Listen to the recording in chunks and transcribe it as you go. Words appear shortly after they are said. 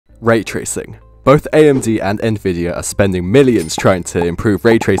Ray tracing. Both AMD and Nvidia are spending millions trying to improve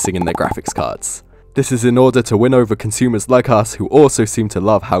ray tracing in their graphics cards. This is in order to win over consumers like us who also seem to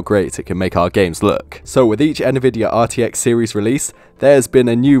love how great it can make our games look. So with each Nvidia RTX series release, there's been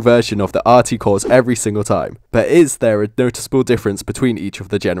a new version of the RT cores every single time. But is there a noticeable difference between each of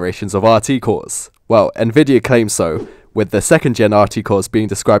the generations of RT cores? Well, Nvidia claims so, with the second gen RT cores being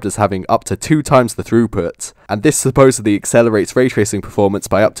described as having up to 2 times the throughput, and this supposedly accelerates ray tracing performance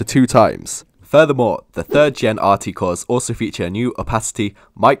by up to 2 times. Furthermore, the 3rd gen RT cores also feature a new opacity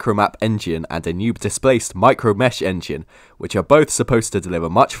micromap engine and a new displaced micromesh engine, which are both supposed to deliver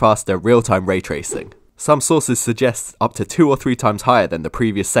much faster real-time ray tracing. Some sources suggest up to 2 or 3 times higher than the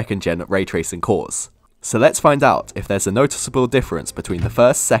previous 2nd gen ray tracing cores. So let's find out if there's a noticeable difference between the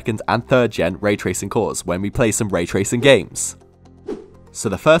 1st, 2nd and 3rd gen ray tracing cores when we play some ray tracing games. So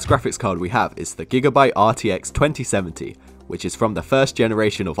the first graphics card we have is the Gigabyte RTX 2070, which is from the 1st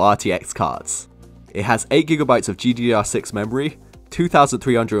generation of RTX cards. It has 8GB of GDDR6 memory,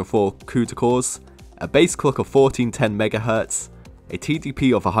 2304 CUDA cores, a base clock of 1410MHz, a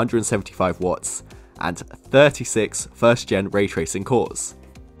TDP of 175 watts, and 36 1st gen ray tracing cores.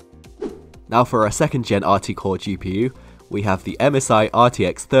 Now for our 2nd gen RT core GPU, we have the MSI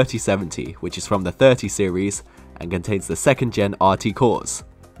RTX 3070, which is from the 30 series and contains the 2nd gen RT cores.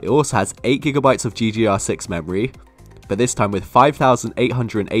 It also has 8GB of GDDR6 memory, but this time with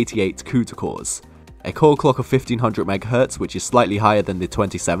 5888 CUDA cores, a core clock of 1500MHz, which is slightly higher than the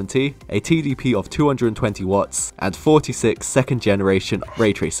 2070, a TDP of 220 watts, and 46 2nd generation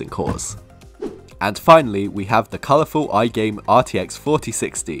ray tracing cores. And finally, we have the colourful iGame RTX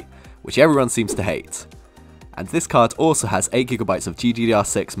 4060, which everyone seems to hate. And this card also has 8GB of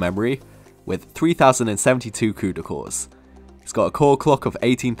GDDR6 memory, with 3072 CUDA cores. It's got a core clock of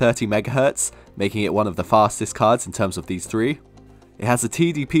 1830MHz, making it one of the fastest cards in terms of these three. It has a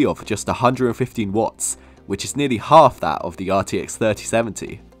TDP of just 115 watts, which is nearly half that of the RTX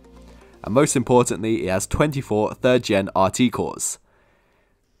 3070. And most importantly, it has 24 3rd gen RT cores.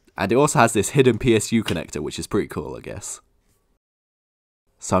 And it also has this hidden PSU connector, which is pretty cool, I guess.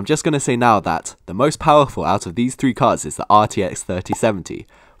 So I'm just going to say now that the most powerful out of these 3 cards is the RTX 3070,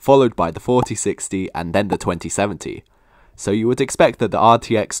 followed by the 4060 and then the 2070. So you would expect that the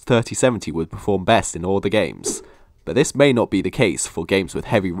RTX 3070 would perform best in all the games, but this may not be the case for games with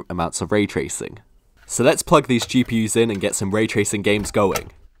heavy amounts of ray tracing. So let's plug these GPUs in and get some ray tracing games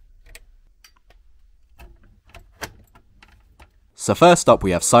going. So first up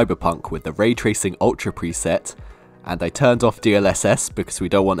we have Cyberpunk with the Ray Tracing Ultra preset, and I turned off DLSS because we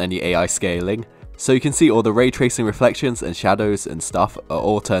don't want any AI scaling, so you can see all the ray tracing reflections and shadows and stuff are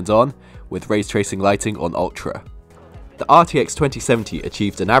all turned on, with ray tracing lighting on Ultra. The RTX 2070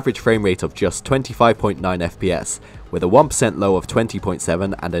 achieved an average frame rate of just 25.9 FPS, with a 1% low of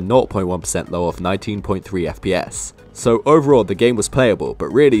 20.7 and a 0.1% low of 19.3 FPS. So overall the game was playable, but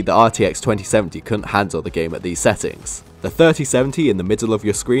really the RTX 2070 couldn't handle the game at these settings. The 3070 in the middle of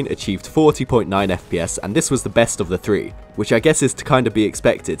your screen achieved 40.9 FPS, and this was the best of the 3, which I guess is to kind of be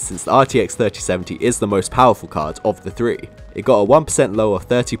expected since the RTX 3070 is the most powerful card of the 3. It got a 1% low of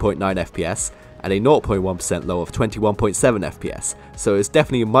 30.9 FPS, and a 0.1% low of 21.7 FPS, so it's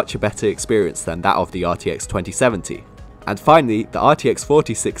definitely a much better experience than that of the RTX 2070. And finally, the RTX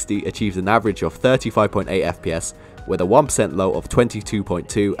 4060 achieved an average of 35.8 FPS, with a 1% low of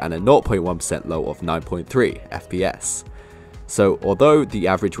 22.2 and a 0.1% low of 9.3 FPS. So although the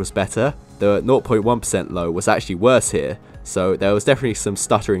average was better, the 0.1% low was actually worse here, so there was definitely some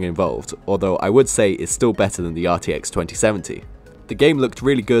stuttering involved, although I would say it's still better than the RTX 2070. The game looked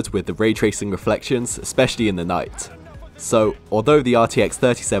really good with the ray tracing reflections, especially in the night. So although the RTX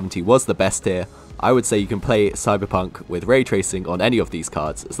 3070 was the best here, I would say you can play Cyberpunk with ray tracing on any of these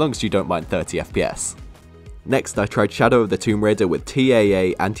cards, as long as you don't mind 30 FPS. Next I tried Shadow of the Tomb Raider with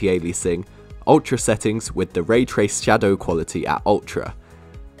TAA anti-aliasing, Ultra settings with the ray trace shadow quality at Ultra,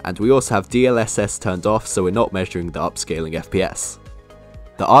 and we also have DLSS turned off so we're not measuring the upscaling FPS.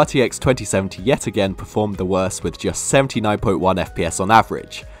 The RTX 2070 yet again performed the worst with just 79.1 FPS on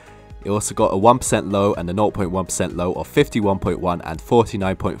average. It also got a 1% low and a 0.1% low of 51.1 and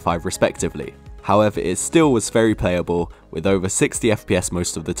 49.5 respectively. However, it still was very playable with over 60 FPS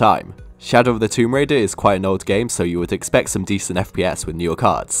most of the time. Shadow of the Tomb Raider is quite an old game, so you would expect some decent FPS with newer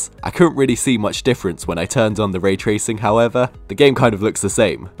cards. I couldn't really see much difference when I turned on the ray tracing, however, the game kind of looks the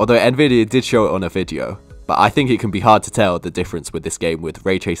same, although Nvidia did show it on a video. But I think it can be hard to tell the difference with this game with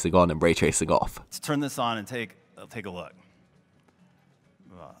ray tracing on and ray tracing off. Let's turn this on and take a look.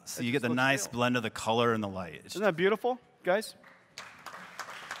 So you get the nice blend of the color and the light. Isn't that beautiful, guys?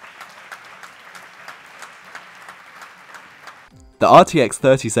 The RTX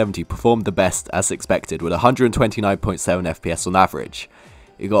 3070 performed the best as expected with 129.7 FPS on average.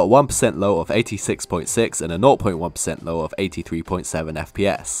 It got a 1% low of 86.6 and a 0.1% low of 83.7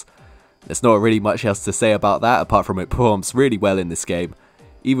 FPS. There's not really much else to say about that apart from it performs really well in this game,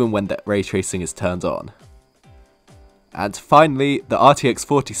 even when the ray tracing is turned on. And finally, the RTX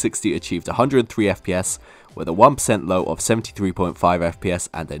 4060 achieved 103 FPS with a 1% low of 73.5 FPS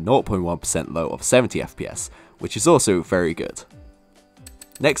and a 0.1% low of 70 FPS, which is also very good.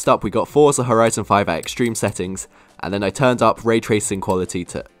 Next up we got Forza Horizon 5 at extreme settings, and then I turned up ray tracing quality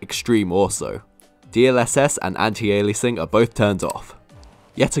to extreme also. DLSS and anti-aliasing are both turned off.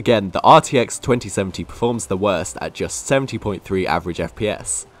 Yet again, the RTX 2070 performs the worst at just 70.3 average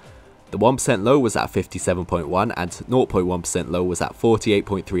FPS. The 1% low was at 57.1 and 0.1% low was at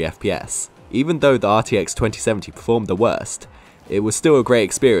 48.3 FPS. Even though the RTX 2070 performed the worst, it was still a great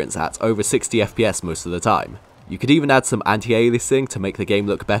experience at over 60 FPS most of the time. You could even add some anti-aliasing to make the game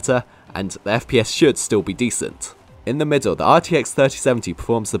look better, and the FPS should still be decent. In the middle, the RTX 3070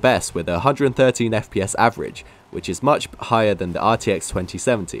 performs the best with a 113 FPS average, which is much higher than the RTX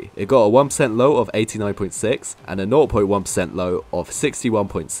 2070. It got a 1% low of 89.6 and a 0.1% low of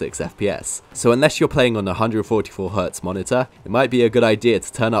 61.6 FPS. So unless you're playing on a 144Hz monitor, it might be a good idea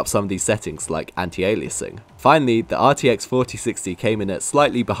to turn up some of these settings like anti-aliasing. Finally, the RTX 4060 came in at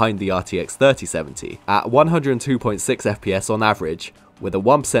slightly behind the RTX 3070, at 102.6 FPS on average, with a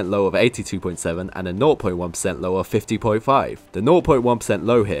 1% low of 82.7 and a 0.1% low of 50.5. The 0.1%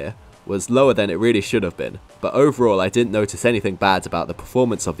 low here was lower than it really should have been, but overall I didn't notice anything bad about the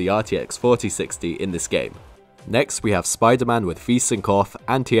performance of the RTX 4060 in this game. Next we have Spider-Man with VSync off,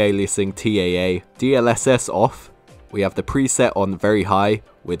 anti-aliasing TAA, DLSS off. We have the preset on very high,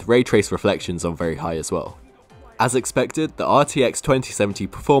 with ray trace reflections on very high as well. As expected, the RTX 2070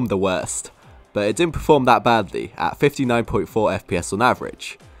 performed the worst, but it didn't perform that badly at 59.4 FPS on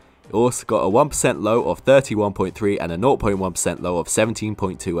average. It also got a 1% low of 31.3 and a 0.1% low of 17.2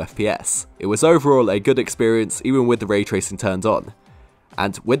 FPS. It was overall a good experience even with the ray tracing turned on.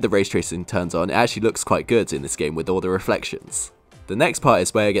 And with the ray tracing turned on, it actually looks quite good in this game with all the reflections. The next part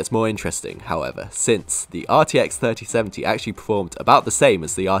is where it gets more interesting, however, since the RTX 3070 actually performed about the same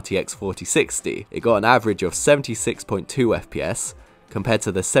as the RTX 4060. It got an average of 76.2 FPS, compared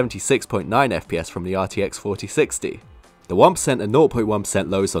to the 76.9 FPS from the RTX 4060. The 1% and 0.1%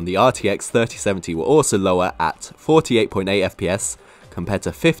 lows on the RTX 3070 were also lower at 48.8 FPS compared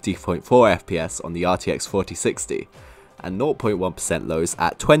to 50.4 FPS on the RTX 4060, and 0.1% lows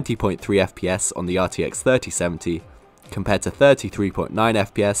at 20.3 FPS on the RTX 3070 compared to 33.9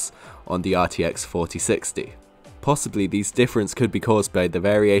 FPS on the RTX 4060. Possibly these differences could be caused by the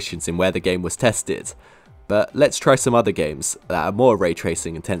variations in where the game was tested, but let's try some other games that are more ray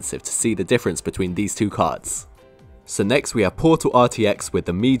tracing intensive to see the difference between these two cards. So next we have Portal RTX with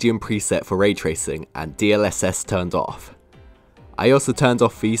the medium preset for ray tracing and DLSS turned off. I also turned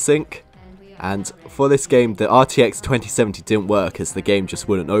off VSync, and for this game the RTX 2070 didn't work as the game just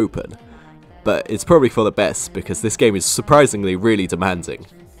wouldn't open. But it's probably for the best because this game is surprisingly really demanding.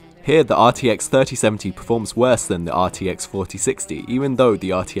 Here the RTX 3070 performs worse than the RTX 4060, even though the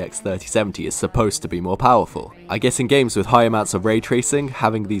RTX 3070 is supposed to be more powerful. I guess in games with high amounts of ray tracing,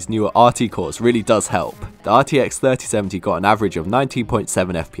 having these newer RT cores really does help. The RTX 3070 got an average of 19.7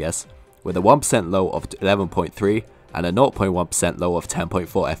 FPS, with a 1% low of 11.3 and a 0.1% low of 10.4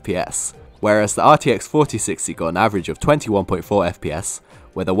 FPS. Whereas the RTX 4060 got an average of 21.4 FPS,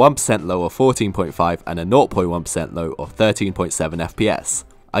 with a 1% low of 14.5 and a 0.1% low of 13.7 FPS.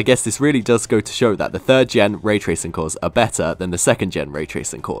 I guess this really does go to show that the 3rd gen ray tracing cores are better than the 2nd gen ray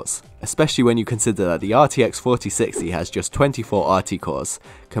tracing cores, especially when you consider that the RTX 4060 has just 24 RT cores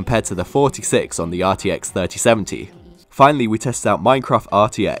compared to the 46 on the RTX 3070. Finally we tested out Minecraft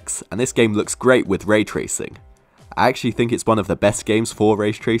RTX, and this game looks great with ray tracing. I actually think it's one of the best games for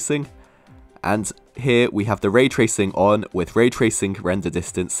ray tracing, and here we have the ray tracing on with ray tracing render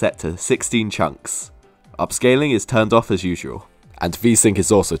distance set to 16 chunks. Upscaling is turned off as usual, and VSync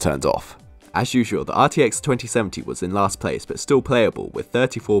is also turned off. As usual, the RTX 2070 was in last place but still playable with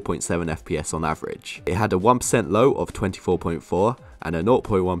 34.7 FPS on average. It had a 1% low of 24.4 and a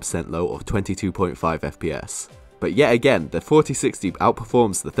 0.1% low of 22.5 FPS. But yet again, the 4060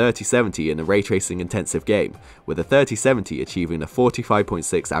 outperforms the 3070 in a ray tracing intensive game, with the 3070 achieving a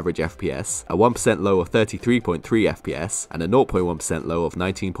 45.6 average FPS, a 1% low of 33.3 FPS, and a 0.1% low of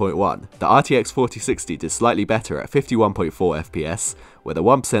 19.1. The RTX 4060 did slightly better at 51.4 FPS, with a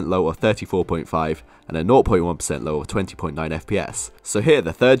 1% low of 34.5 and a 0.1% low of 20.9 FPS. So here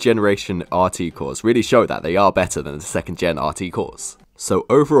the 3rd generation RT cores really show that they are better than the 2nd gen RT cores. So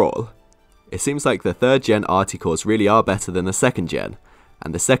overall, It seems like the 3rd gen RT cores really are better than the 2nd gen,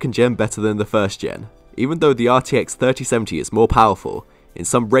 and the 2nd gen better than the 1st gen. Even though the RTX 3070 is more powerful, in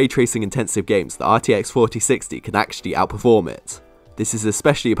some ray tracing intensive games the RTX 4060 can actually outperform it. This is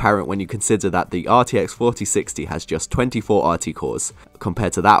especially apparent when you consider that the RTX 4060 has just 24 RT cores,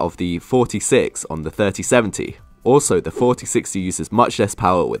 compared to that of the 46 on the 3070. Also, the 4060 uses much less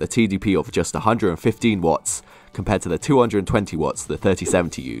power with a TDP of just 115 watts, compared to the 220 watts the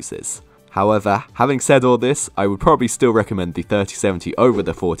 3070 uses. However, having said all this, I would probably still recommend the 3070 over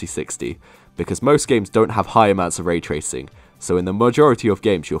the 4060, because most games don't have high amounts of ray tracing, so in the majority of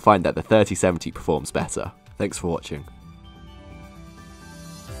games you'll find that the 3070 performs better. Thanks for watching.